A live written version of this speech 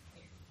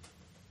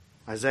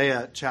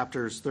Isaiah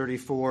chapters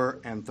 34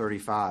 and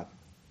 35.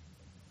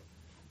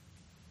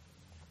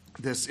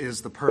 This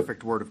is the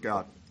perfect word of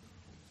God.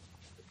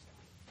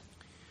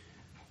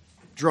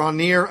 Draw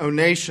near, O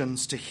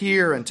nations, to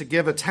hear and to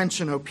give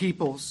attention, O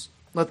peoples.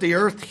 Let the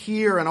earth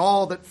hear and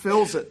all that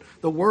fills it,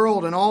 the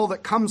world and all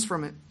that comes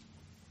from it.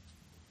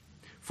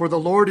 For the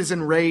Lord is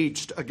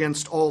enraged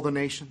against all the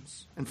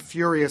nations and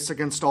furious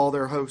against all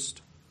their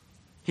host.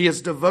 He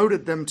has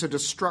devoted them to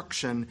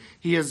destruction.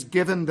 He has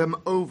given them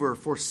over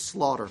for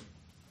slaughter.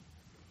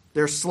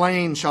 Their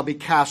slain shall be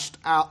cast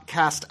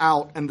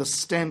out, and the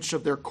stench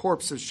of their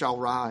corpses shall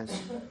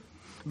rise.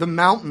 The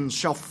mountains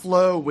shall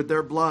flow with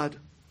their blood.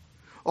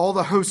 All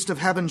the host of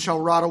heaven shall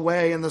rot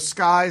away, and the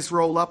skies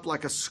roll up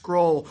like a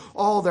scroll.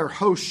 All their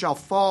hosts shall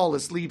fall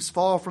as leaves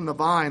fall from the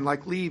vine,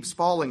 like leaves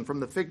falling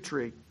from the fig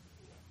tree.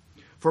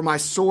 For my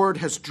sword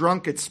has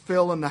drunk its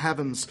fill in the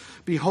heavens.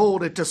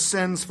 Behold, it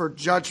descends for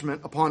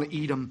judgment upon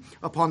Edom,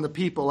 upon the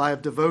people I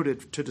have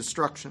devoted to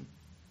destruction.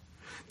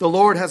 The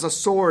Lord has a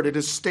sword. It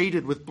is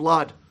stated with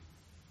blood.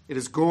 It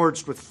is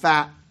gorged with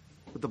fat,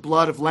 with the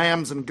blood of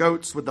lambs and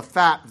goats, with the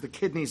fat of the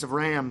kidneys of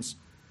rams.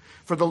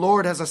 For the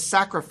Lord has a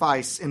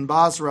sacrifice in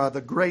Basra,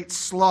 the great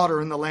slaughter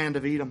in the land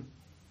of Edom.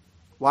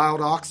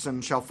 Wild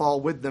oxen shall fall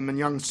with them, and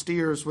young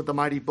steers with the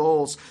mighty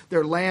bulls.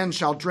 Their land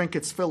shall drink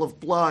its fill of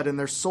blood, and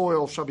their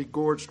soil shall be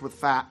gorged with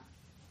fat.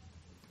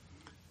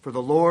 For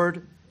the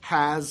Lord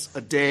has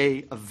a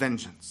day of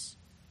vengeance,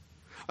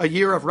 a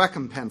year of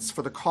recompense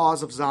for the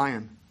cause of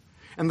Zion.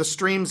 And the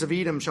streams of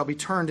Edom shall be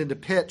turned into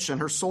pitch,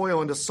 and her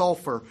soil into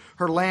sulfur.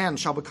 Her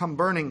land shall become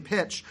burning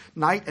pitch.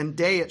 Night and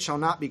day it shall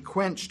not be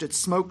quenched. Its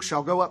smoke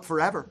shall go up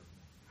forever.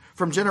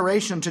 From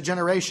generation to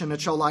generation it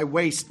shall lie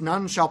waste.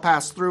 None shall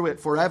pass through it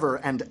forever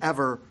and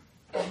ever.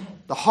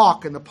 The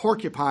hawk and the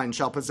porcupine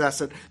shall possess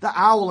it. The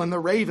owl and the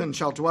raven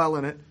shall dwell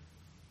in it.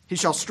 He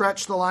shall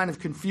stretch the line of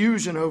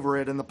confusion over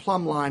it and the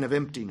plumb line of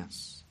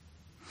emptiness.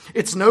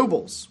 Its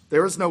nobles,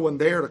 there is no one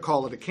there to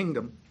call it a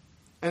kingdom,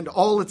 and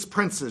all its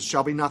princes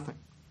shall be nothing.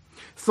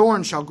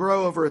 Thorns shall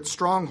grow over its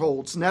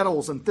strongholds,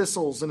 nettles and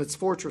thistles in its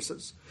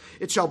fortresses.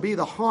 It shall be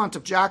the haunt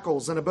of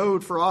jackals and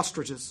abode for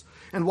ostriches.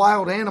 And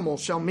wild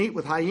animals shall meet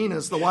with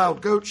hyenas. The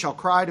wild goat shall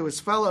cry to his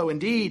fellow.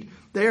 Indeed,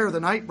 there the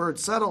night bird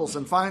settles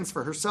and finds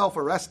for herself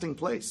a resting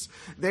place.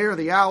 There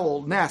the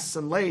owl nests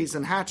and lays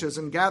and hatches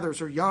and gathers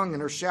her young in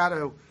her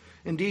shadow.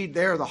 Indeed,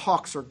 there the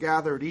hawks are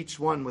gathered, each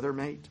one with her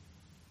mate.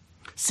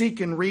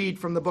 Seek and read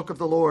from the book of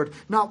the Lord.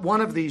 Not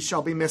one of these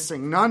shall be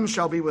missing. None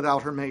shall be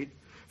without her mate.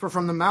 For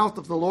the mouth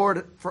of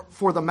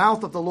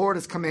the Lord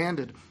is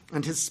commanded,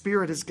 and his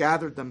spirit has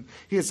gathered them.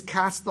 He has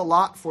cast the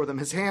lot for them.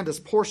 His hand has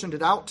portioned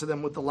it out to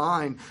them with the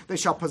line. They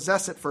shall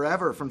possess it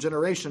forever. From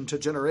generation to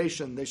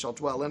generation they shall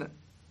dwell in it.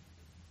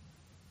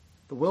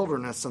 The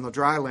wilderness and the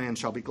dry land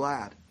shall be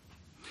glad.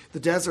 The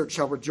desert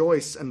shall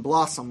rejoice and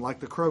blossom like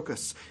the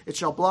crocus. It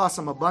shall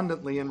blossom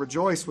abundantly and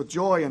rejoice with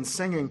joy and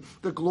singing.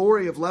 The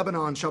glory of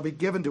Lebanon shall be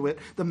given to it,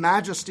 the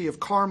majesty of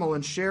Carmel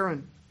and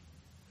Sharon.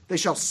 They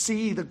shall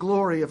see the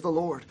glory of the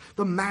Lord,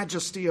 the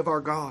majesty of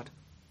our God.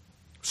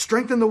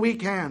 Strengthen the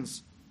weak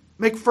hands.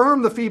 Make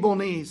firm the feeble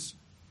knees.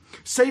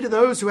 Say to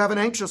those who have an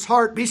anxious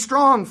heart, be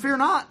strong, fear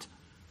not.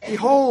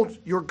 Behold,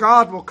 your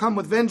God will come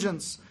with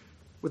vengeance.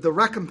 With the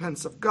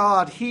recompense of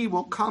God, he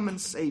will come and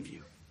save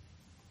you.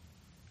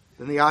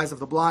 Then the eyes of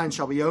the blind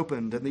shall be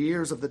opened, and the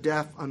ears of the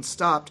deaf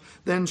unstopped.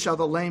 Then shall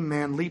the lame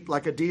man leap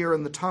like a deer,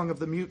 and the tongue of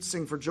the mute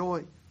sing for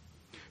joy.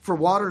 For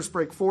waters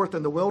break forth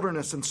in the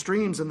wilderness, and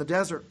streams in the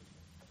desert.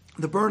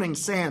 The burning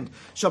sand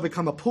shall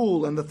become a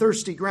pool, and the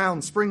thirsty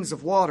ground springs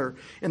of water.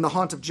 In the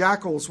haunt of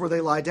jackals where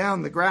they lie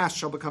down, the grass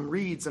shall become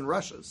reeds and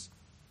rushes.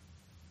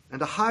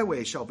 And a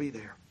highway shall be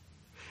there,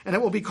 and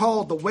it will be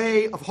called the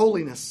way of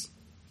holiness.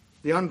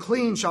 The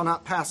unclean shall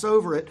not pass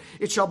over it.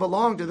 It shall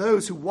belong to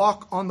those who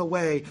walk on the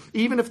way.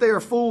 Even if they are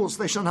fools,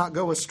 they shall not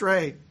go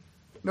astray.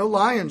 No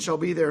lion shall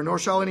be there, nor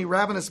shall any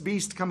ravenous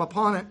beast come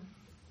upon it.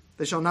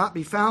 They shall not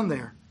be found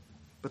there,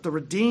 but the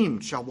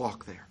redeemed shall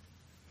walk there.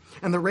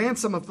 And the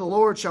ransom of the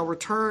Lord shall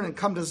return and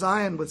come to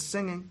Zion with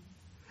singing.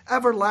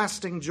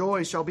 Everlasting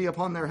joy shall be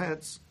upon their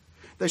heads.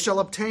 They shall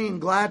obtain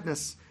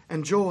gladness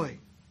and joy,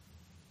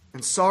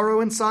 and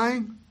sorrow and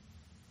sighing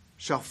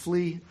shall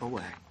flee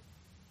away.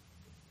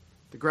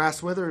 The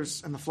grass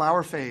withers and the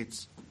flower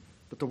fades,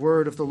 but the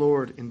word of the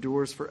Lord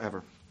endures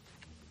forever.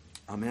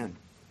 Amen.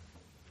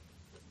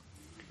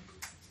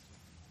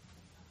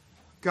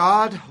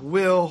 God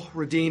will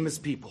redeem his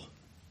people,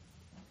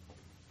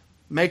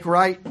 make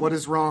right what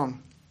is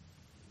wrong,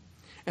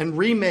 and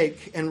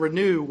remake and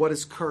renew what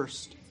is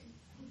cursed.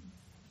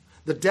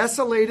 The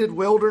desolated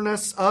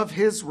wilderness of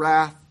his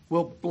wrath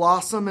will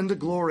blossom into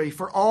glory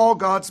for all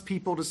God's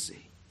people to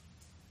see.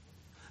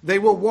 They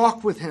will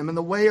walk with him in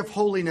the way of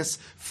holiness,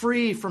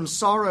 free from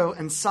sorrow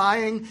and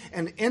sighing,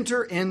 and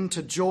enter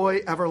into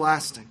joy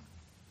everlasting.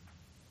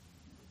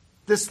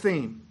 This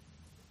theme,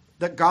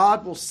 that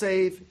God will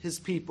save his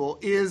people,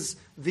 is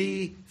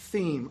the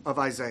theme of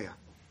Isaiah.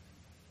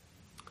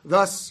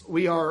 Thus,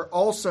 we are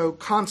also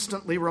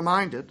constantly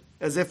reminded,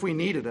 as if we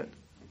needed it,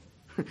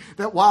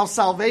 that while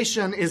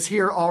salvation is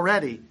here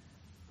already,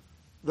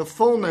 the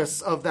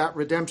fullness of that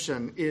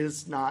redemption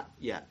is not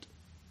yet.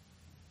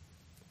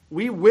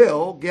 We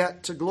will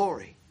get to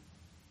glory,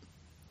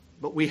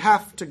 but we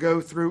have to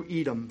go through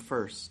Edom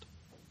first.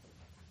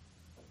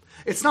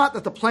 It's not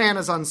that the plan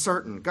is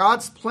uncertain.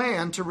 God's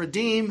plan to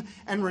redeem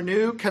and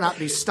renew cannot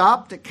be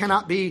stopped. It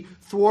cannot be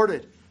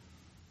thwarted.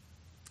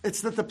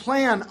 It's that the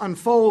plan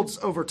unfolds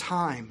over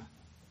time,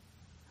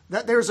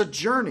 that there's a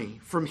journey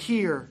from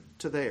here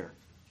to there.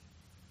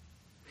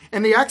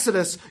 In the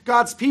Exodus,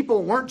 God's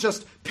people weren't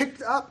just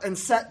picked up and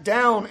set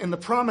down in the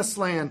promised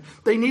land.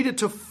 They needed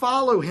to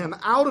follow him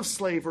out of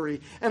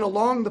slavery and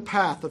along the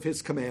path of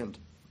his command.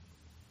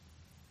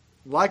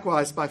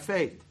 Likewise, by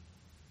faith,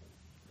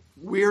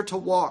 we're to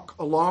walk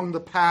along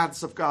the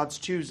paths of God's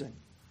choosing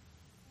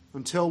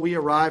until we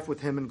arrive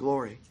with him in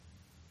glory.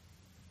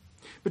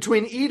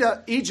 Between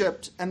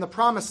Egypt and the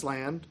promised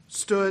land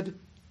stood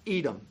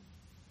Edom.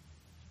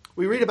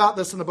 We read about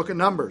this in the book of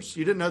Numbers.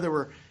 You didn't know there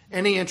were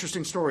any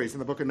interesting stories in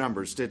the book of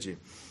Numbers, did you?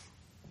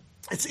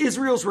 It's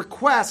Israel's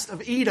request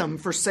of Edom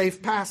for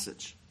safe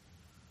passage.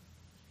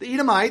 The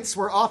Edomites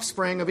were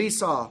offspring of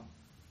Esau,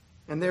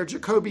 and their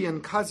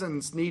Jacobian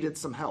cousins needed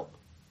some help.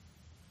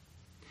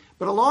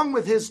 But along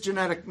with his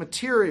genetic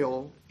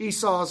material,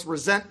 Esau's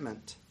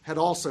resentment had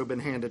also been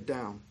handed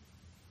down.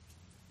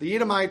 The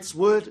Edomites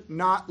would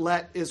not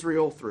let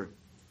Israel through.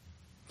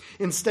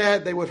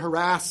 Instead, they would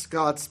harass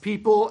God's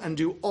people and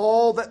do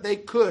all that they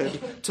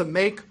could to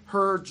make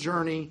her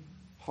journey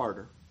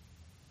harder.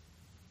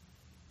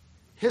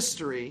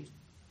 History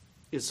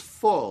is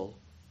full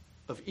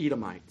of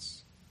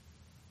Edomites.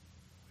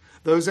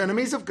 Those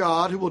enemies of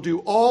God who will do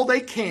all they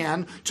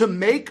can to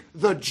make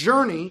the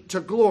journey to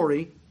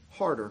glory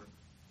harder.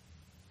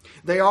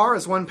 They are,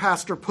 as one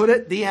pastor put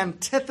it, the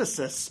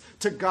antithesis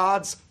to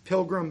God's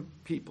pilgrim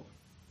people.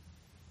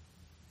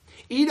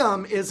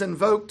 Edom is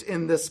invoked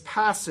in this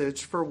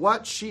passage for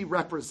what she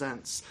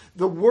represents,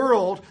 the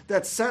world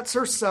that sets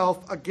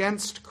herself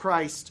against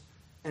Christ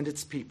and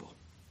its people.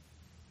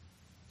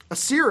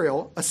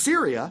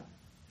 Assyria,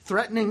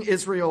 threatening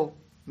Israel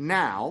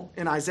now,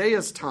 in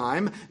Isaiah's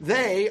time,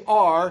 they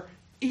are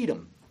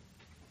Edom.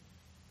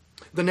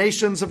 The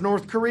nations of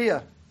North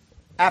Korea,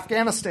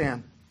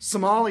 Afghanistan,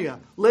 Somalia,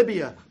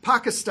 Libya,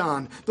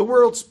 Pakistan, the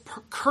world's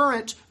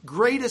current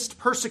greatest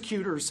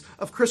persecutors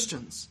of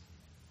Christians.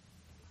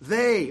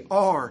 They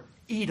are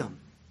Edom.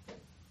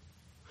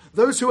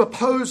 Those who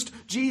opposed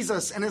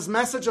Jesus and his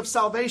message of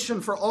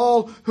salvation for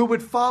all who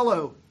would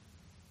follow,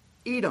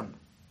 Edom.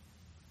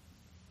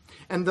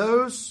 And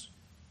those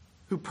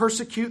who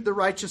persecute the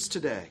righteous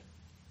today,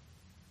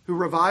 who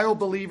revile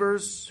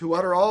believers, who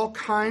utter all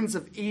kinds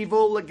of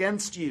evil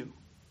against you,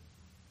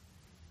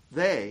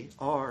 they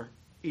are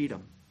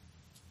Edom.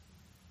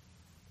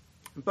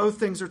 Both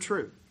things are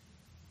true.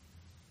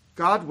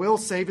 God will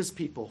save his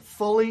people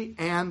fully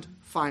and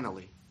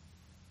finally.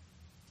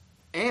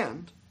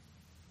 And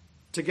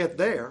to get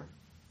there,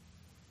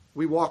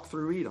 we walk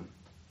through Edom.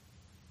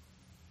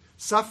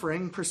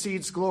 Suffering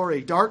precedes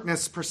glory.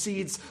 Darkness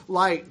precedes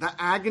light. The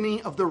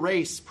agony of the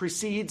race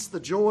precedes the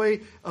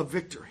joy of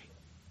victory.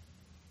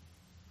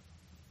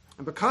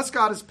 And because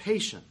God is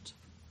patient,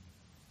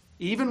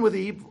 even with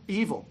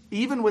evil,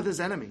 even with his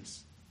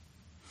enemies,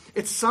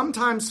 it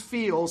sometimes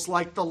feels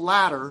like the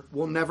latter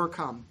will never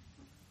come.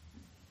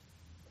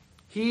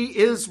 He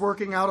is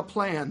working out a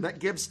plan that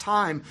gives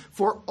time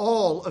for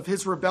all of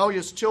his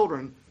rebellious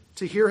children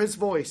to hear his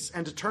voice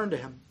and to turn to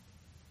him.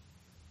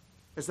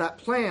 As that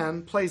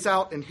plan plays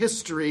out in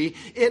history,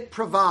 it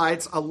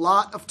provides a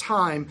lot of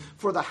time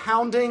for the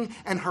hounding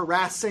and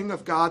harassing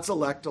of God's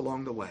elect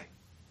along the way.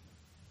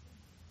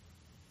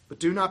 But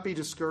do not be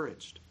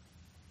discouraged.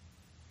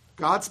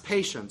 God's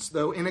patience,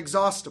 though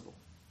inexhaustible,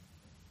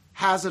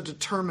 has a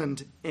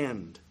determined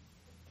end.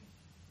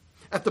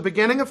 At the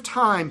beginning of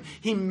time,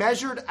 he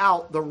measured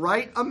out the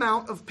right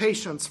amount of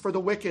patience for the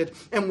wicked,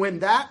 and when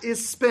that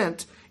is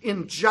spent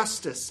in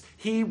justice,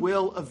 he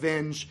will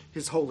avenge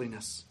his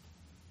holiness.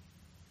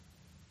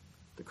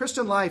 The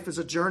Christian life is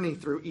a journey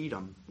through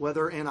Edom,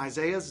 whether in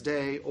Isaiah's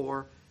day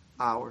or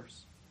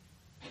ours.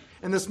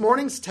 And this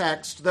morning's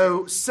text,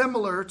 though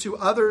similar to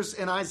others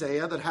in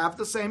Isaiah that have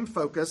the same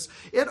focus,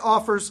 it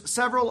offers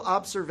several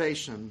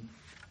observations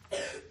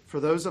for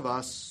those of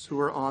us who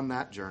are on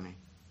that journey.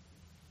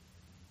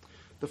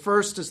 The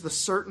first is the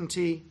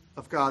certainty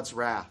of God's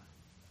wrath.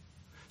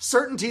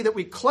 Certainty that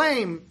we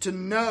claim to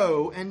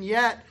know and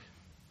yet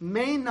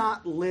may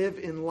not live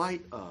in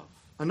light of.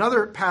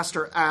 Another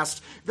pastor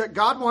asked that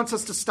God wants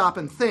us to stop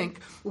and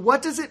think,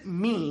 what does it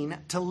mean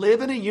to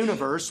live in a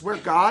universe where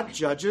God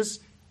judges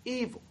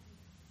evil?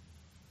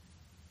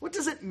 What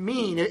does it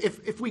mean?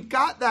 If we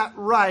got that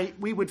right,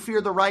 we would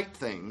fear the right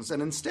things,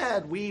 and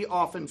instead we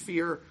often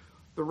fear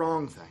the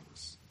wrong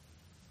things.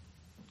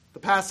 The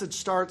passage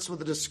starts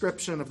with a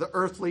description of the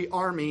earthly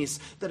armies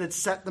that had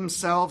set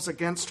themselves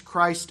against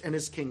Christ and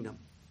his kingdom.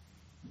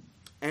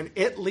 And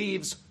it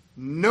leaves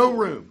no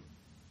room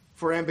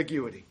for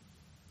ambiguity.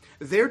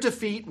 Their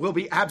defeat will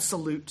be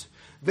absolute.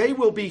 They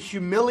will be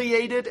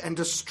humiliated and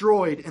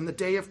destroyed in the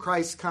day of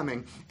Christ's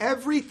coming.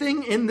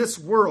 Everything in this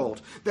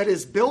world that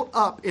is built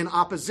up in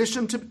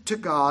opposition to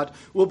God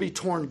will be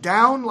torn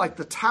down like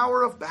the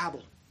Tower of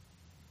Babel.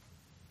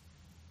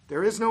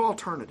 There is no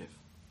alternative.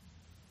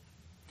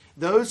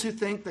 Those who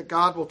think that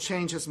God will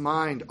change his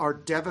mind are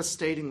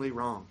devastatingly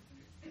wrong.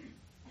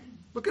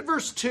 Look at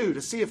verse 2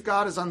 to see if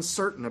God is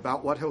uncertain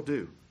about what he'll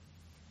do.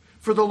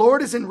 For the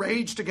Lord is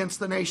enraged against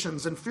the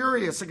nations and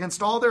furious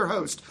against all their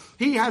host.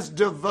 He has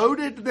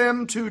devoted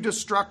them to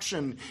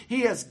destruction.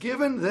 He has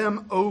given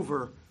them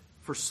over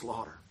for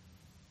slaughter.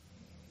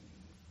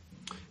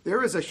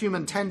 There is a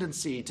human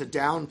tendency to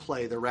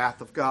downplay the wrath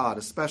of God,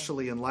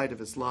 especially in light of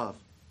his love.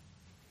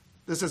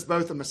 This is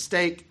both a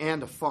mistake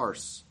and a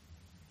farce.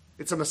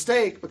 It's a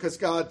mistake because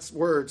God's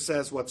word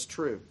says what's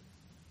true.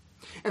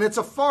 And it's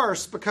a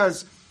farce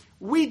because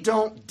we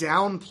don't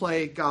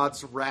downplay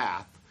God's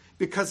wrath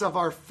because of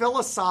our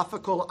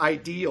philosophical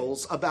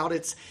ideals about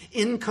its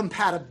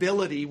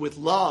incompatibility with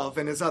love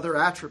and his other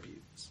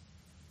attributes.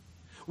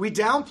 We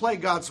downplay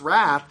God's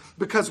wrath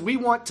because we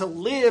want to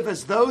live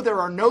as though there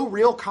are no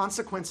real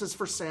consequences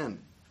for sin.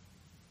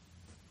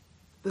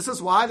 This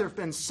is why there have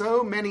been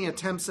so many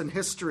attempts in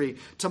history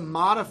to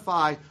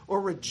modify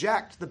or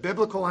reject the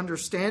biblical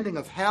understanding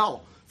of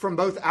hell from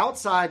both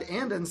outside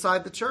and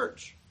inside the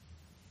church.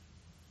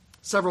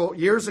 Several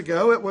years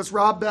ago, it was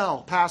Rob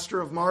Bell, pastor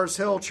of Mars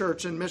Hill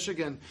Church in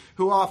Michigan,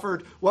 who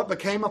offered what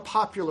became a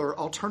popular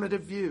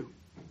alternative view.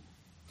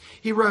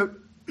 He wrote,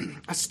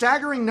 "A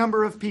staggering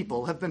number of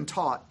people have been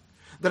taught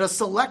that a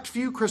select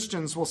few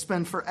Christians will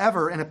spend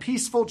forever in a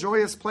peaceful,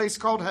 joyous place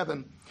called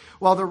heaven,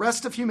 while the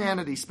rest of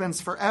humanity spends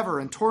forever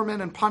in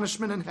torment and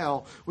punishment in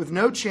hell with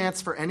no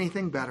chance for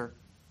anything better.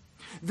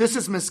 This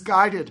is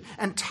misguided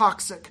and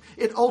toxic.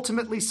 It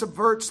ultimately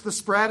subverts the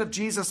spread of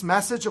Jesus'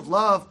 message of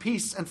love,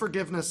 peace, and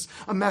forgiveness,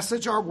 a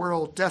message our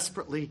world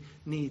desperately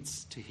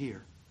needs to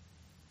hear."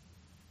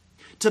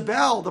 To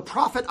Bell, the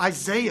prophet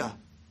Isaiah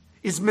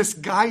is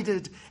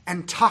misguided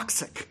and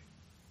toxic.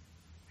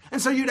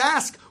 And so you'd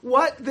ask,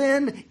 what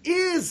then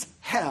is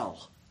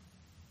hell?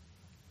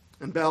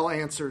 And Bell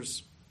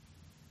answers,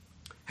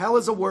 hell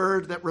is a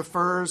word that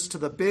refers to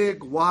the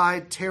big,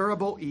 wide,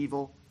 terrible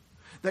evil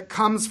that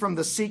comes from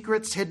the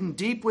secrets hidden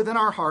deep within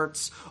our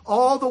hearts,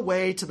 all the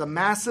way to the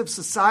massive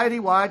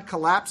society-wide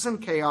collapse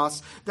and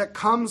chaos that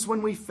comes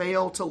when we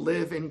fail to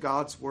live in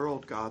God's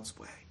world, God's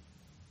way.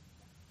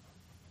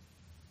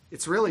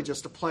 It's really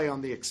just a play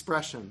on the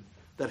expression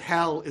that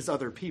hell is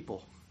other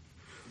people.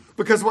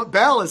 Because what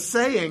Bell is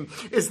saying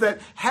is that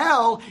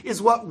hell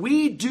is what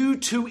we do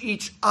to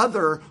each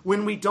other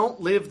when we don't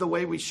live the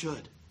way we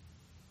should.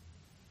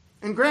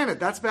 And granted,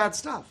 that's bad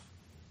stuff.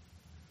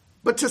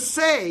 But to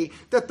say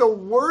that the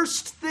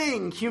worst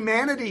thing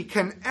humanity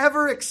can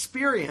ever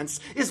experience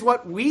is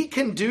what we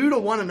can do to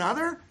one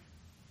another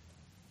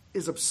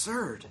is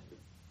absurd.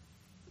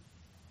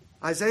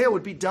 Isaiah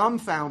would be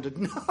dumbfounded.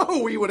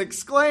 No, he would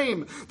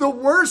exclaim, the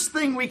worst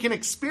thing we can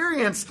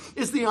experience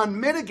is the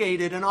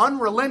unmitigated and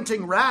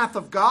unrelenting wrath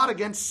of God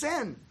against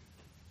sin.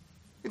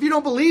 If you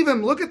don't believe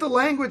him, look at the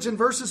language in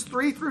verses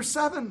 3 through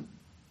 7.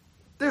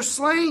 Their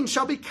slain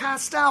shall be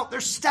cast out.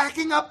 They're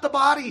stacking up the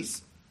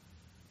bodies.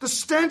 The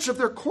stench of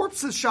their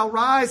corpses shall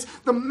rise.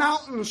 The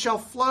mountains shall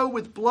flow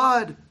with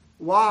blood.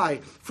 Why?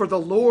 For the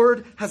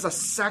Lord has a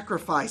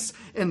sacrifice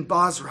in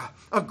Basra,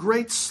 a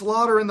great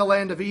slaughter in the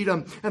land of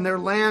Edom, and their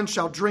land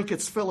shall drink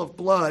its fill of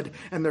blood,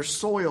 and their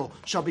soil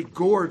shall be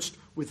gorged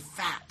with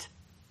fat.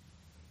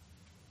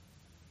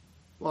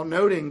 While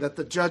noting that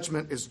the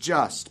judgment is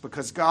just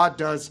because God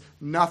does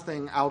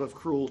nothing out of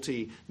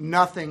cruelty,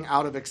 nothing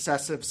out of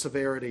excessive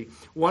severity,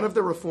 one of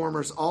the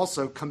reformers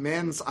also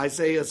commends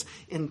Isaiah's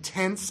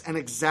intense and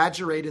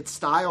exaggerated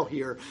style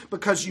here,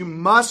 because you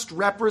must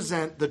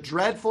represent the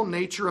dreadful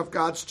nature of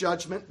God's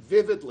judgment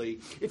vividly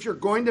if you're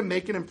going to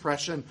make an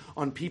impression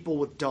on people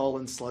with dull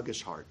and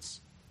sluggish hearts.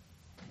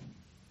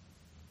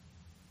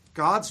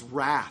 God's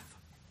wrath,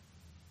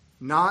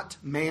 not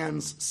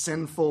man's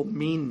sinful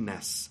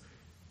meanness,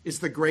 is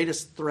the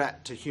greatest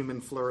threat to human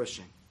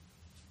flourishing.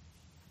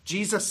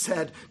 Jesus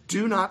said,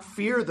 "Do not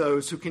fear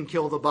those who can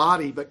kill the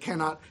body but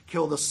cannot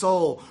kill the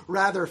soul.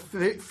 Rather,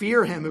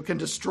 fear him who can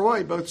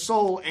destroy both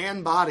soul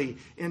and body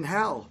in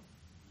hell."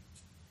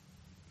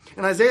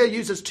 And Isaiah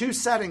uses two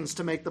settings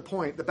to make the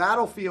point. The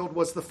battlefield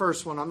was the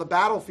first one. On the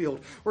battlefield,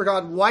 where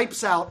God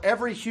wipes out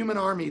every human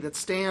army that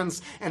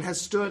stands and has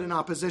stood in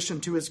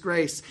opposition to his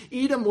grace.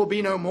 Edom will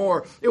be no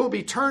more. It will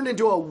be turned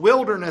into a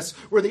wilderness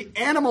where the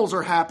animals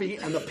are happy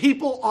and the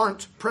people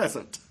aren't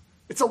present.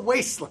 It's a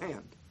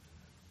wasteland.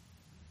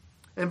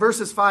 In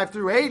verses 5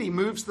 through 8, he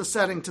moves the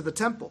setting to the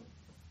temple,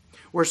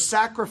 where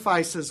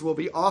sacrifices will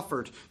be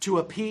offered to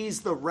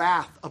appease the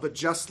wrath of a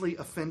justly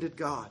offended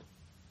God.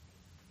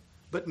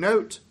 But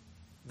note,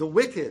 the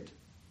wicked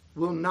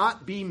will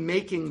not be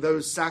making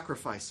those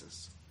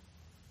sacrifices.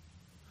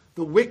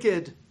 The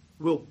wicked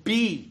will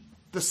be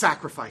the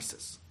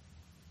sacrifices.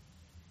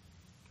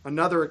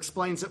 Another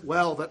explains it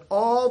well, that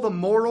all the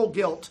moral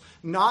guilt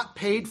not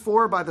paid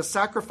for by the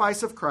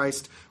sacrifice of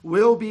Christ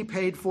will be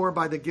paid for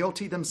by the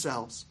guilty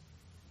themselves.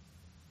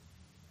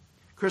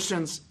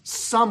 Christians,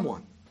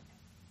 someone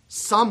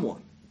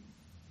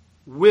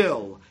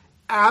will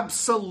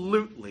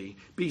absolutely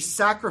be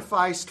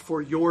sacrificed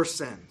for your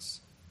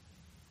sins.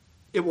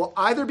 It will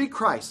either be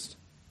Christ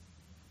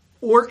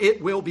or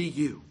it will be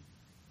you.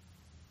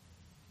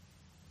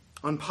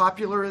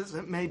 Unpopular as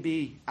it may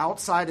be,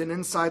 outside and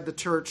inside the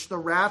church, the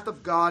wrath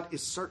of God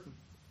is certain.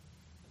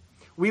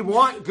 We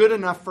want good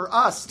enough for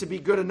us to be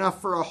good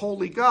enough for a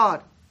holy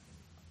God.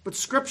 But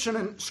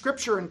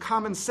Scripture and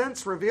common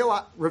sense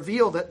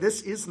reveal that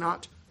this is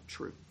not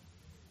true.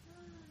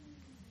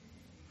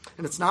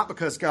 And it's not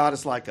because God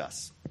is like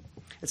us.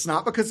 It's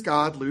not because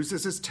God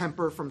loses his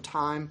temper from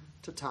time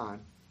to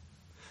time.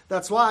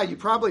 That's why, you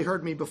probably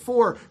heard me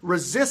before,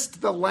 resist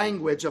the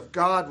language of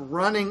God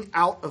running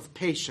out of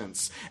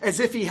patience, as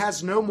if he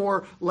has no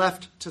more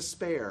left to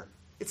spare.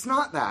 It's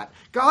not that.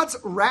 God's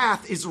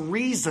wrath is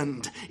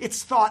reasoned.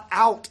 It's thought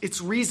out.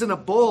 It's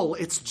reasonable.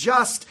 It's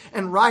just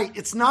and right.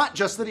 It's not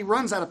just that he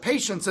runs out of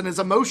patience and his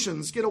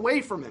emotions get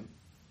away from him.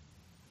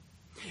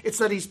 It's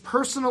that he's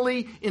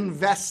personally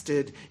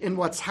invested in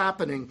what's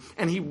happening,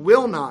 and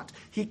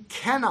he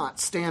cannot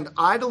stand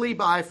idly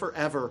by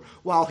forever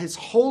while his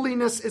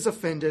holiness is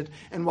offended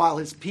and while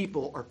his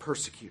people are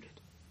persecuted.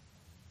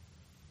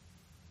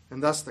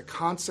 And thus the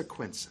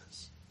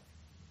consequences,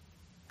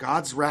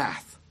 God's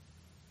wrath,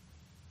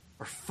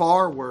 are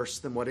far worse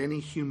than what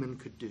any human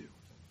could do.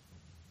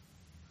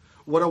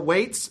 What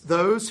awaits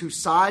those who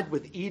side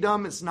with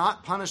Edom is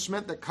not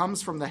punishment that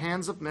comes from the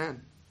hands of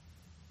men.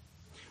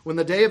 When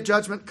the day of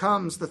judgment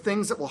comes, the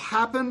things that will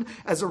happen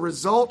as a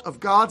result of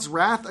God's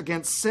wrath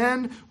against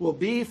sin will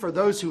be, for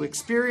those who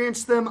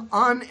experience them,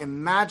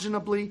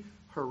 unimaginably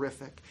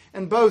horrific.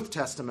 And both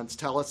Testaments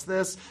tell us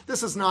this.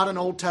 This is not an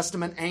Old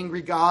Testament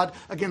angry God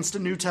against a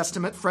New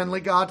Testament friendly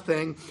God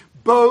thing.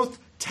 Both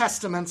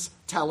Testaments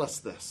tell us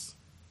this.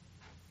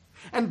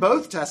 And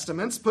both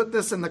Testaments put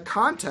this in the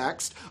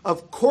context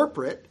of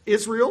corporate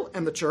Israel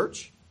and the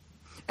church,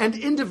 and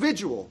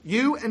individual,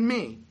 you and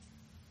me.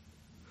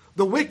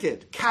 The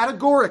wicked,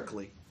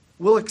 categorically,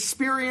 will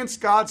experience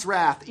God's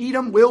wrath.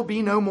 Edom will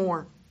be no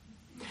more.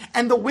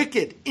 And the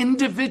wicked,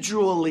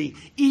 individually,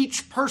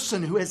 each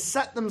person who has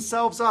set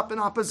themselves up in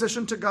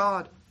opposition to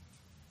God,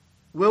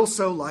 will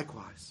so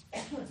likewise.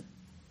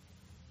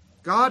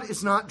 God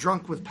is not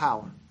drunk with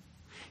power.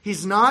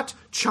 He's not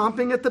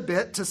chomping at the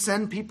bit to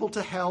send people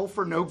to hell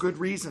for no good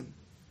reason.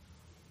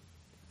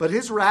 But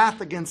his wrath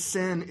against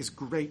sin is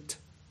great.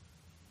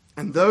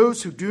 And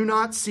those who do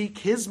not seek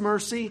his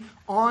mercy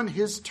on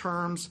his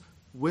terms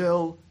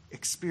will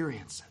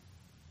experience it.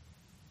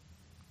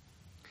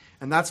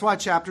 And that's why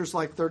chapters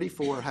like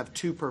 34 have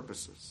two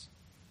purposes.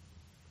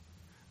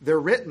 They're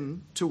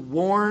written to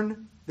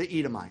warn the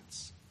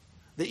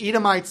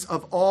Edomites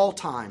of all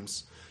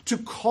times, to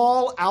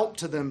call out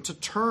to them to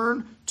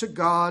turn to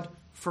God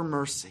for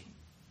mercy.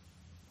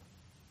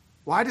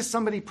 Why does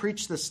somebody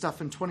preach this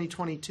stuff in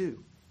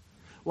 2022?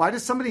 Why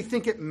does somebody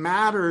think it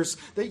matters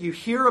that you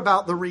hear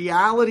about the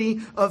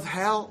reality of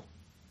hell?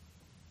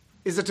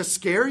 Is it to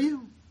scare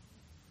you?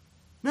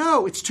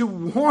 No, it's to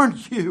warn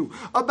you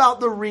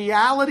about the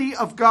reality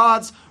of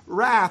God's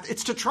wrath.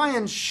 It's to try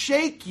and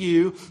shake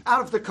you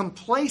out of the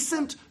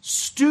complacent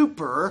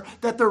stupor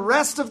that the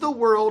rest of the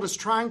world is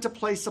trying to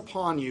place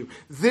upon you.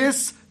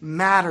 This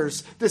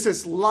matters. This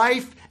is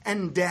life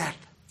and death.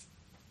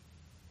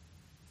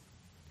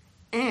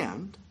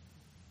 And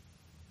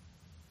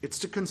it's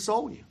to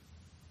console you.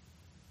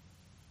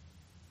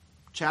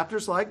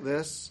 Chapters like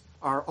this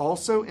are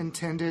also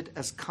intended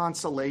as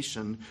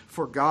consolation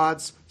for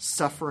God's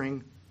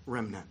suffering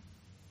remnant.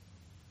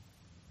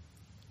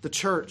 The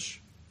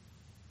church,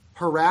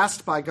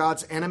 harassed by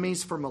God's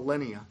enemies for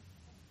millennia,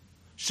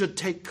 should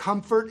take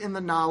comfort in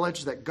the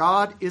knowledge that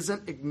God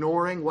isn't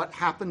ignoring what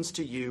happens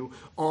to you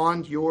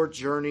on your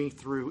journey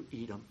through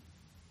Edom.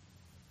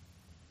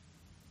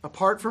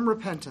 Apart from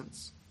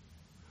repentance,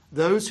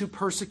 those who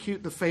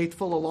persecute the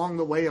faithful along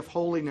the way of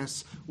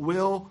holiness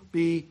will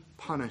be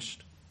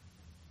punished.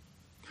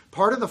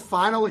 Part of the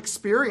final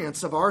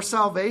experience of our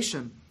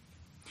salvation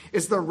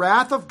is the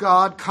wrath of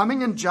God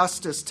coming in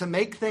justice to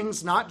make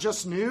things not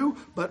just new,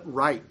 but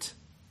right.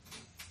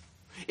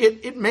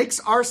 It makes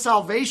our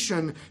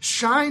salvation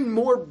shine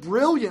more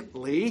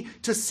brilliantly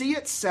to see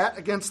it set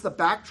against the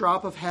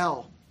backdrop of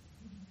hell.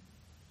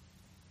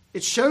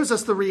 It shows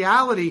us the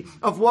reality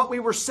of what we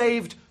were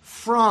saved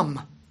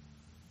from.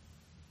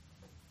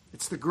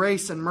 It's the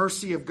grace and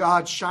mercy of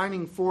God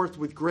shining forth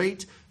with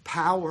great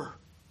power.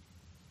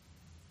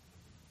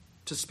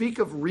 To speak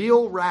of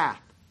real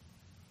wrath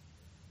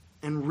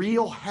and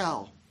real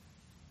hell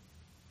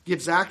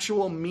gives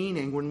actual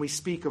meaning when we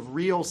speak of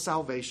real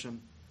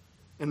salvation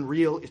and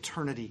real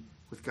eternity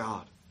with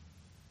God.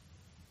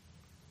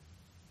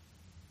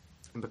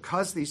 And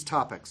because these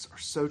topics are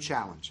so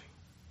challenging,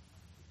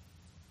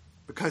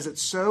 because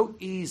it's so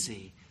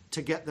easy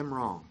to get them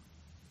wrong,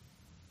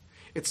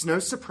 it's no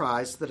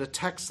surprise that a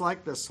text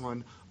like this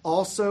one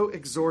also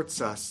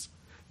exhorts us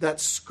that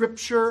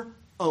Scripture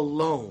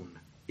alone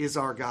is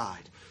our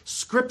guide.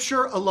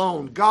 Scripture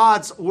alone,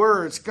 God's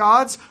words,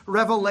 God's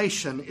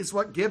revelation is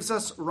what gives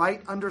us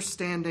right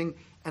understanding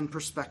and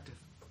perspective.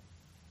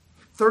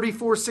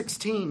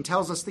 34:16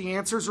 tells us the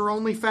answers are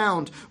only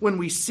found when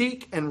we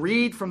seek and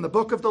read from the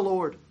book of the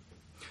Lord.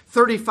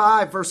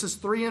 35 verses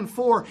 3 and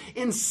 4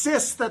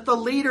 insists that the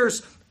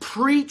leaders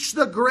preach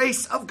the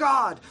grace of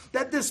God,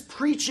 that this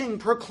preaching,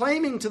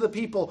 proclaiming to the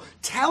people,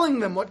 telling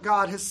them what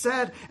God has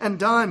said and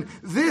done,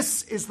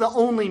 this is the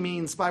only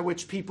means by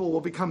which people will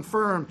become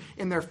firm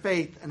in their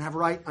faith and have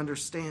right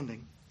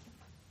understanding.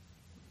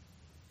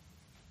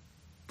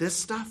 This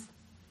stuff,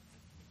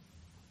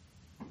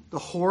 the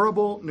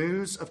horrible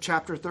news of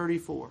chapter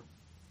 34,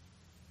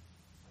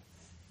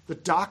 the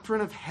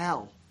doctrine of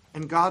hell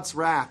and God's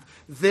wrath,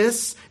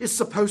 this is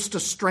supposed to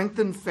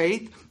strengthen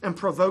faith and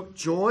provoke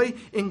joy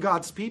in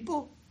God's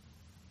people?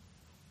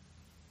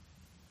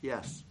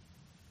 Yes.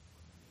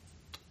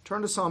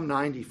 Turn to Psalm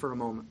 90 for a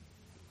moment.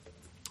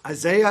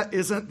 Isaiah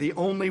isn't the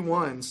only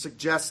one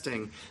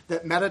suggesting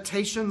that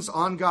meditations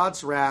on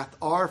God's wrath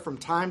are from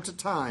time to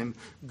time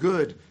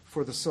good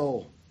for the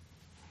soul.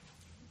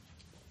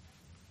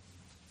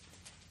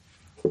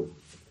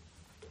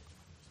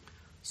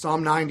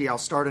 Psalm 90, I'll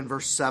start in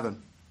verse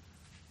 7.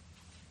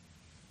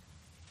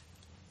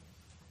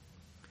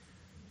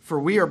 For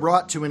we are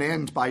brought to an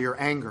end by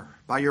your anger.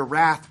 By your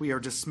wrath we are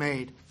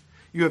dismayed.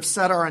 You have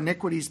set our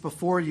iniquities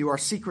before you, our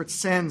secret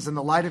sins in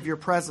the light of your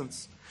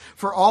presence.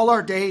 For all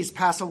our days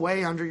pass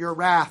away under your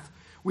wrath.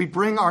 We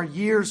bring our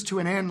years to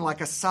an end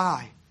like a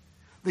sigh.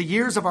 The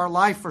years of our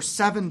life are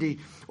 70,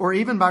 or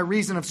even by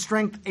reason of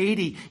strength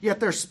 80. Yet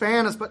their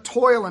span is but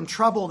toil and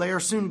trouble. They are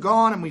soon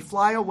gone and we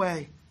fly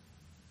away.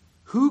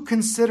 Who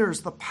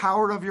considers the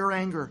power of your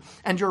anger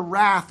and your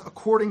wrath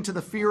according to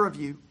the fear of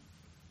you?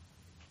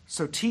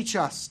 So teach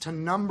us to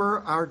number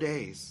our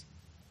days,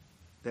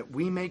 that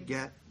we may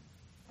get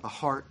a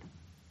heart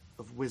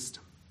of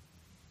wisdom.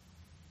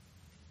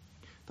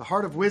 The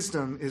heart of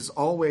wisdom is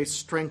always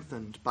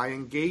strengthened by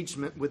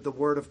engagement with the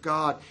Word of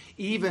God,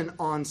 even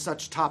on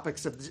such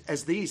topics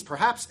as these,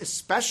 perhaps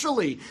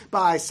especially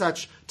by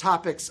such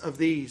topics of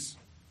these.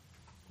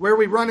 Where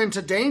we run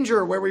into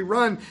danger, where we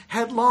run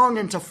headlong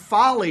into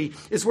folly,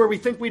 is where we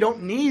think we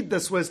don't need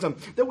this wisdom,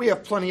 that we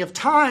have plenty of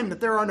time,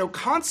 that there are no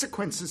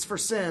consequences for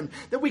sin,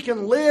 that we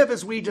can live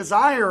as we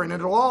desire and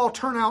it'll all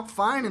turn out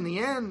fine in the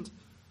end.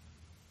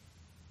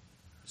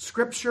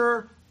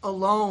 Scripture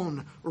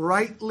alone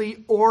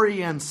rightly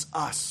orients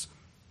us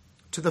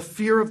to the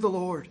fear of the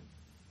Lord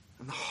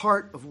and the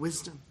heart of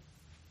wisdom.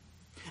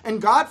 And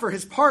God, for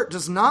his part,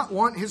 does not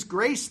want his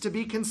grace to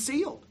be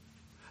concealed.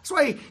 That's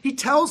why he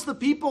tells the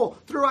people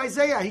through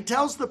Isaiah, he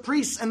tells the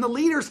priests and the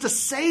leaders to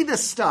say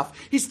this stuff.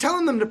 He's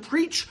telling them to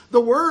preach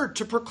the word,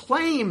 to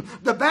proclaim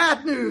the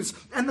bad news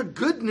and the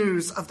good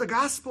news of the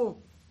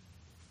gospel.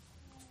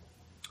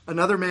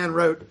 Another man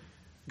wrote,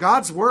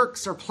 God's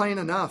works are plain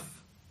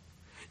enough,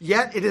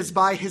 yet it is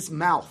by his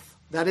mouth,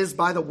 that is,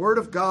 by the word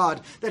of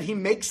God, that he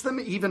makes them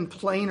even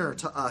plainer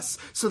to us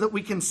so that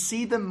we can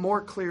see them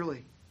more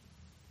clearly.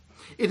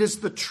 It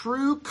is the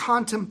true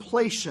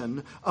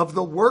contemplation of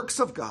the works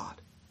of God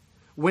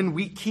when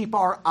we keep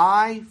our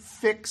eye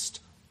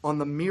fixed on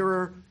the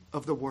mirror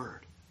of the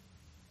Word.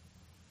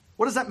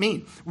 What does that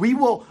mean? We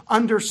will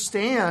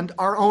understand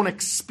our own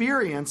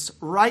experience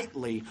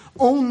rightly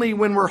only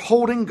when we're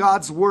holding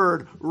God's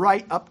Word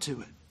right up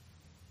to it.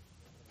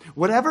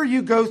 Whatever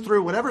you go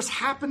through, whatever's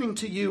happening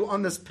to you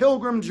on this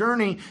pilgrim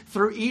journey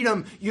through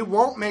Edom, you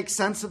won't make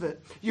sense of it.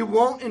 You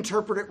won't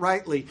interpret it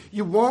rightly.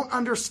 You won't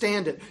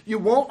understand it. You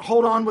won't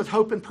hold on with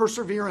hope and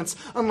perseverance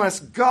unless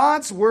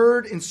God's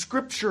word in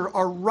Scripture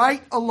are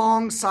right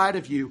alongside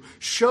of you,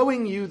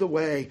 showing you the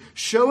way,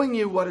 showing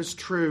you what is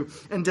true,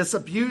 and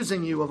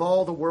disabusing you of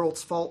all the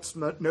world's false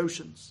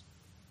notions.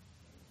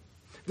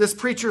 This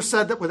preacher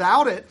said that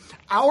without it,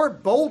 our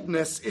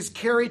boldness is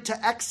carried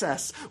to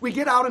excess. We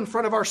get out in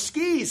front of our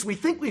skis. We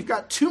think we've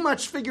got too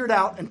much figured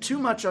out and too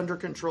much under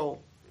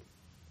control.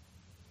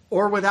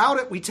 Or without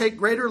it, we take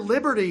greater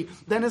liberty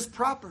than is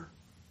proper.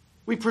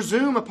 We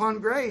presume upon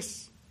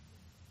grace.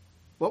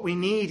 What we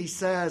need, he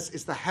says,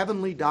 is the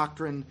heavenly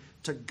doctrine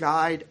to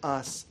guide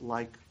us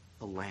like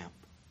a lamp.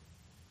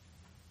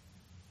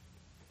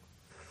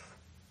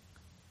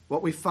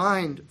 What we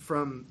find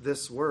from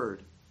this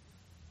word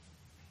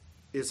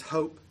is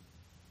hope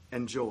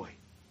and joy.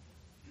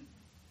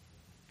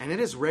 And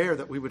it is rare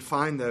that we would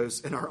find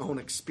those in our own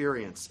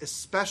experience,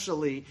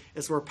 especially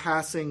as we're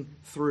passing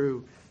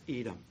through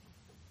Edom.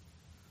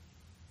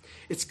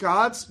 It's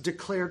God's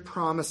declared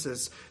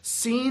promises,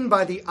 seen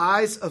by the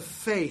eyes of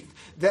faith,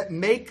 that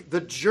make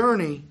the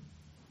journey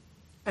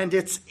and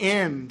its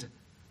end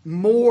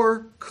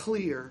more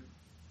clear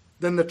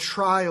than the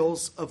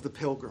trials of the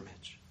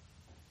pilgrimage.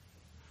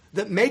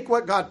 That make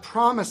what God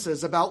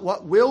promises about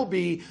what will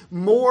be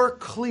more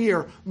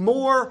clear,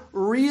 more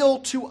real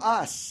to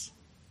us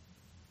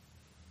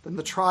than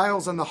the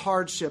trials and the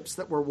hardships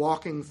that we're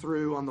walking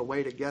through on the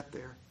way to get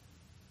there.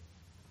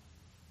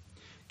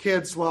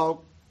 Kids,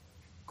 while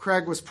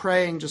Craig was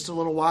praying just a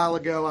little while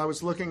ago, I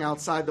was looking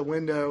outside the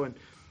window, and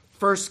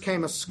first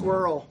came a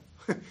squirrel,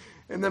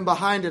 and then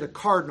behind it a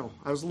cardinal.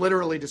 I was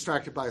literally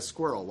distracted by a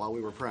squirrel while we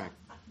were praying.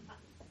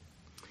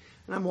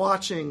 And I'm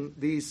watching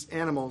these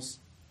animals,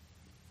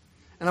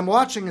 and I'm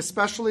watching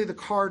especially the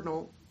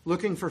cardinal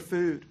looking for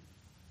food,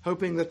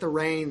 hoping that the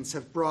rains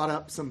have brought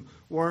up some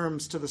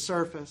worms to the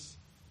surface.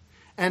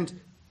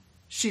 And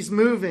she's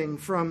moving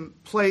from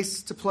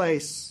place to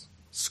place,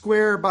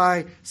 square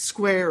by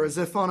square, as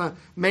if on a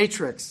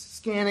matrix,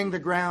 scanning the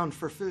ground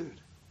for food.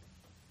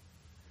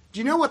 Do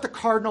you know what the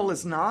cardinal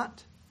is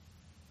not?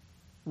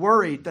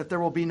 Worried that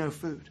there will be no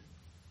food.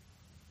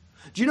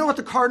 Do you know what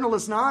the cardinal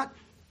is not?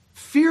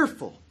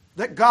 Fearful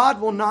that God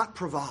will not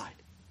provide.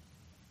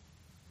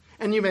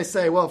 And you may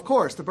say, well, of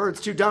course, the bird's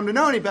too dumb to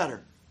know any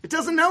better. It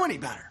doesn't know any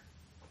better.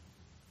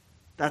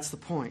 That's the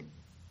point.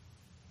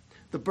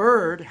 The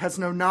bird has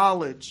no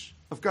knowledge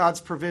of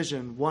God's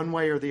provision one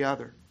way or the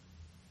other.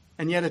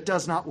 And yet it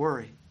does not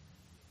worry.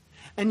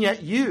 And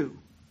yet you,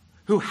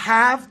 who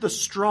have the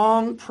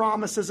strong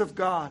promises of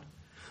God,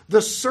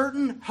 the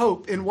certain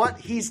hope in what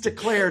he's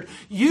declared,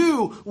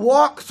 you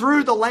walk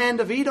through the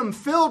land of Edom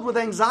filled with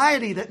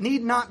anxiety that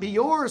need not be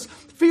yours,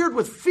 feared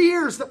with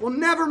fears that will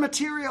never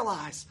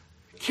materialize,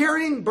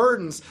 carrying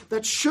burdens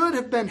that should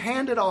have been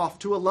handed off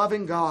to a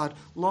loving God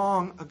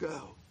long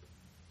ago.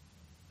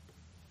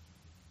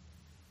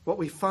 What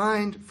we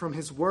find from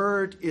his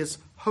word is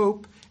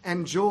hope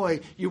and joy.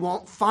 You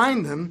won't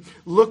find them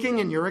looking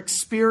in your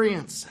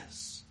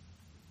experiences.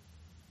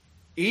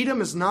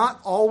 Edom is not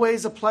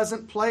always a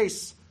pleasant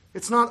place.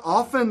 It's not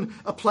often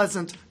a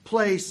pleasant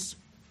place.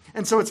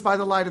 And so it's by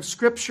the light of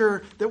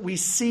Scripture that we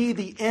see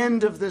the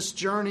end of this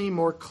journey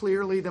more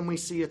clearly than we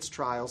see its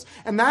trials.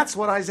 And that's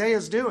what Isaiah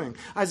is doing.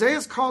 Isaiah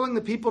is calling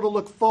the people to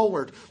look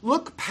forward.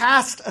 Look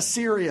past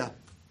Assyria.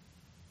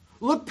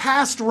 Look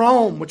past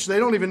Rome, which they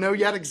don't even know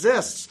yet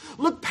exists.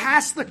 Look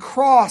past the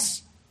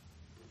cross.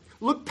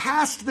 Look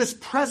past this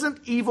present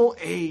evil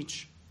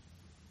age.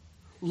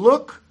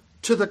 Look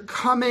to the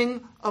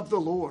coming of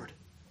the Lord,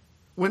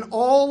 when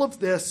all of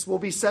this will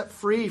be set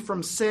free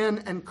from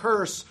sin and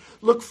curse.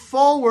 Look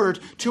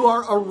forward to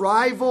our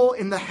arrival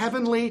in the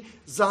heavenly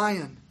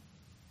Zion.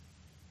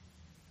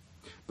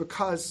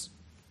 Because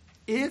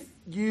if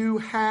you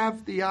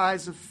have the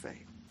eyes of faith,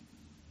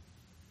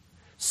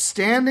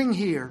 standing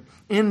here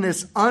in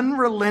this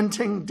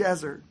unrelenting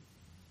desert,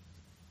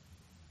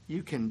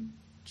 you can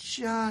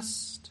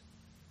just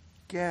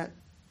get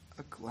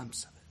a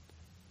glimpse of it.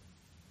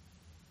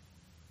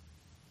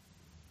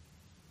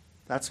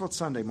 That's what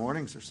Sunday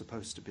mornings are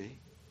supposed to be.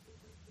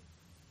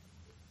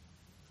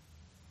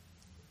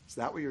 Is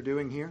that what you're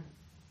doing here?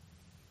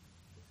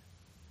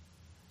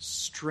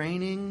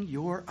 Straining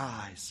your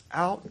eyes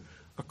out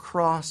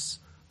across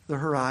the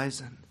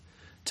horizon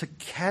to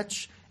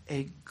catch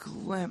a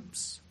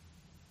glimpse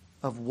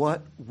of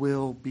what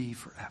will be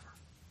forever.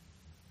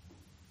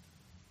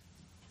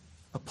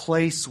 A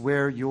place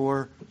where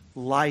your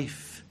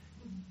life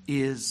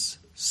is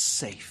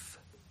safe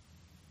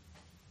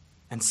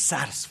and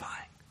satisfying.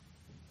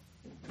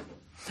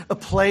 A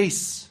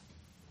place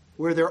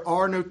where there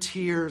are no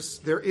tears,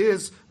 there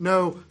is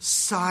no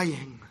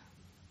sighing.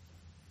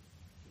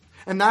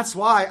 And that's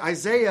why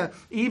Isaiah,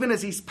 even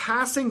as he's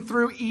passing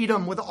through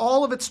Edom with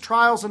all of its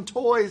trials and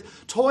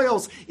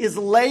toils, is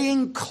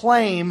laying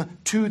claim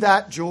to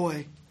that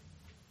joy.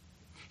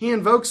 He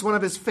invokes one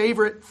of his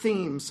favorite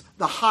themes,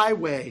 the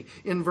highway,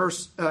 in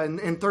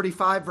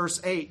 35,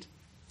 verse 8.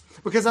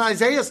 Because in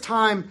Isaiah's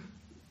time,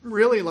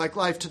 really like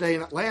life today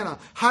in Atlanta,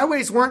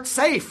 highways weren't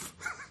safe.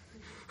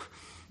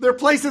 They're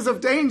places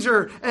of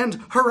danger and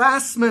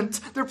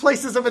harassment. They're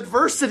places of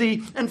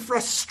adversity and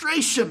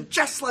frustration,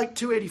 just like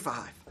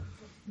 285.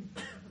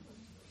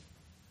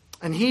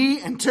 And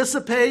he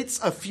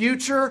anticipates a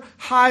future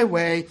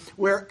highway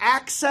where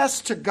access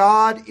to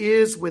God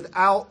is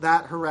without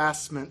that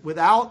harassment,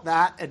 without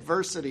that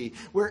adversity,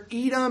 where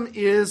Edom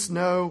is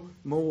no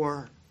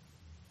more.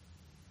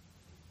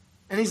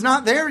 And he's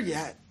not there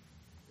yet.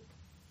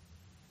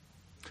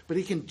 But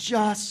he can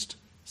just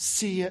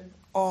see it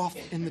off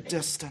in the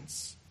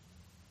distance.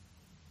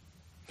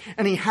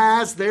 And he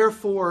has,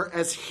 therefore,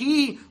 as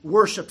he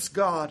worships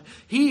God,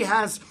 he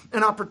has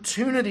an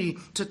opportunity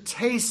to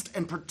taste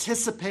and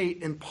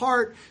participate in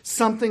part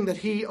something that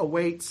he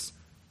awaits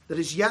that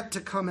is yet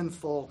to come in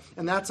full.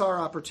 And that's our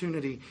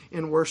opportunity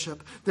in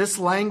worship. This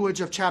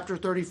language of chapter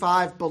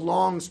 35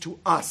 belongs to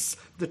us,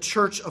 the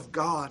church of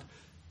God.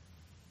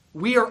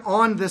 We are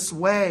on this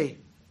way,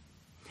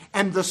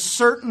 and the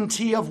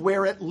certainty of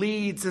where it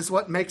leads is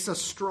what makes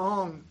us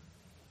strong.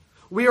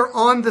 We are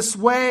on this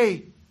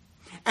way.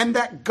 And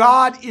that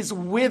God is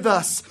with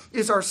us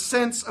is our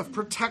sense of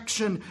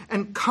protection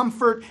and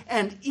comfort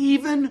and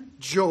even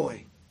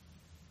joy.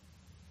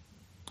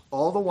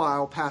 All the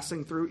while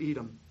passing through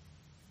Edom.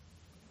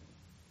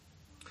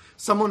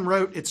 Someone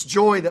wrote, it's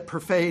joy that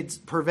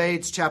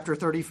pervades chapter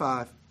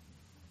 35.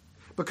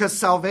 Because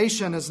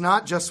salvation is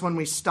not just when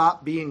we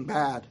stop being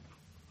bad.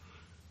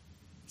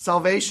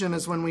 Salvation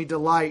is when we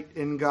delight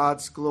in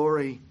God's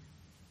glory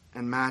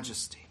and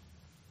majesty.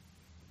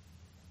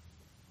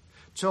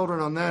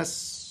 Children, on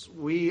this,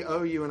 we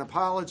owe you an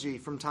apology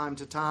from time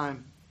to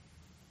time.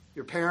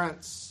 Your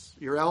parents,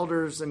 your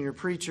elders, and your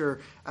preacher.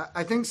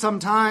 I think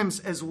sometimes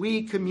as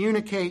we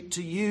communicate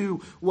to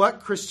you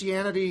what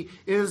Christianity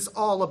is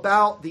all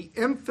about, the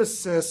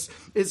emphasis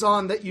is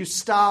on that you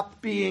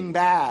stop being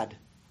bad.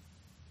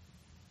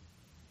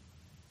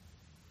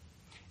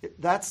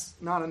 That's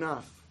not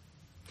enough.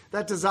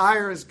 That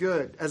desire is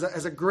good.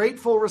 As a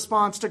grateful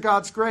response to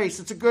God's grace,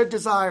 it's a good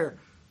desire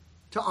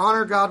to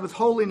honor God with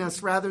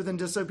holiness rather than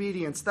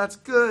disobedience. That's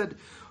good,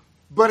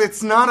 but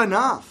it's not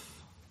enough.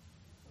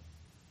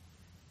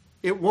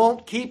 It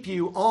won't keep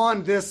you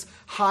on this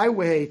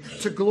highway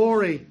to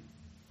glory.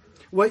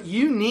 What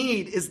you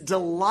need is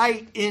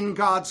delight in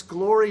God's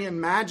glory and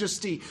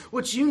majesty.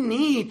 What you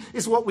need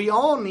is what we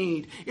all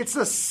need. It's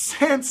a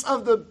sense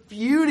of the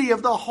beauty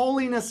of the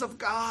holiness of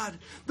God,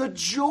 the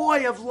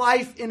joy of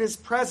life in His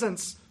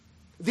presence,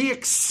 the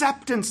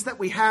acceptance that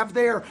we have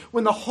there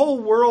when the whole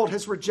world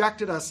has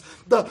rejected us,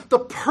 the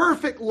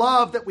perfect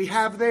love that we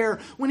have there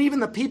when even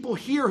the people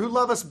here who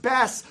love us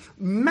best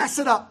mess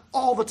it up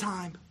all the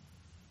time.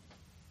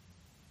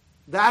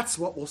 That's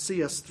what will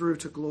see us through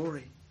to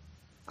glory.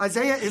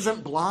 Isaiah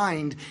isn't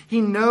blind. He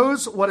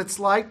knows what it's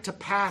like to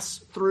pass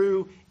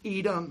through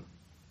Edom.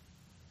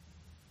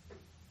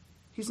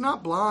 He's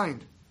not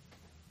blind.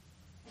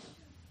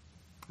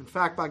 In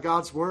fact, by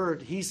God's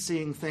word, he's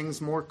seeing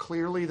things more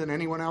clearly than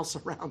anyone else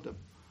around him.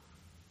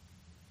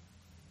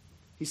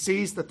 He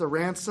sees that the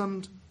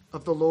ransomed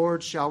of the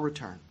Lord shall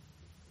return,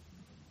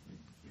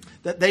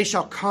 that they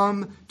shall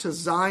come to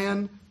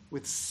Zion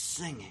with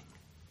singing.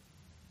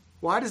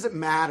 Why does it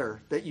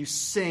matter that you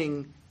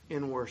sing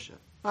in worship?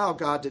 Oh,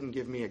 God didn't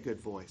give me a good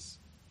voice.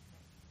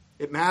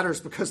 It matters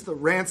because the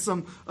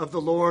ransom of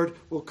the Lord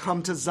will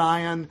come to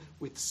Zion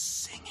with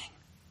singing.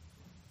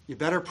 You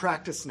better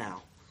practice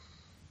now.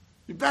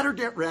 You better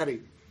get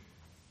ready.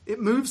 It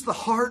moves the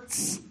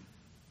hearts.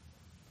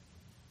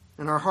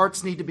 And our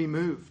hearts need to be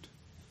moved.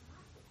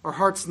 Our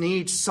hearts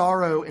need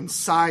sorrow and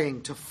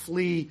sighing to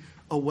flee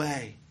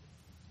away.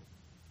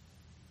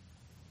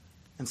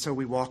 And so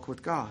we walk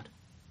with God.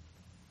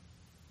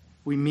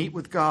 We meet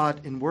with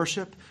God in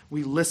worship.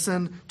 We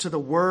listen to the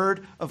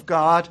word of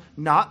God,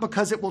 not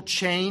because it will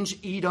change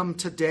Edom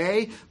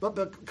today, but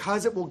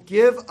because it will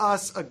give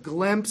us a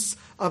glimpse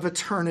of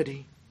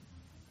eternity,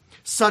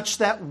 such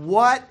that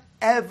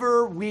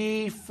whatever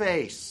we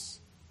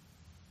face,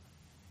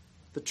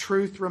 the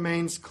truth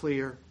remains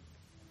clear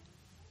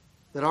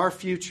that our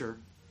future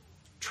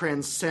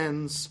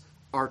transcends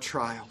our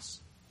trials.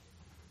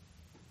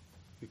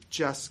 We've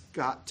just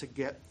got to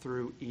get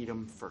through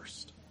Edom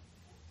first.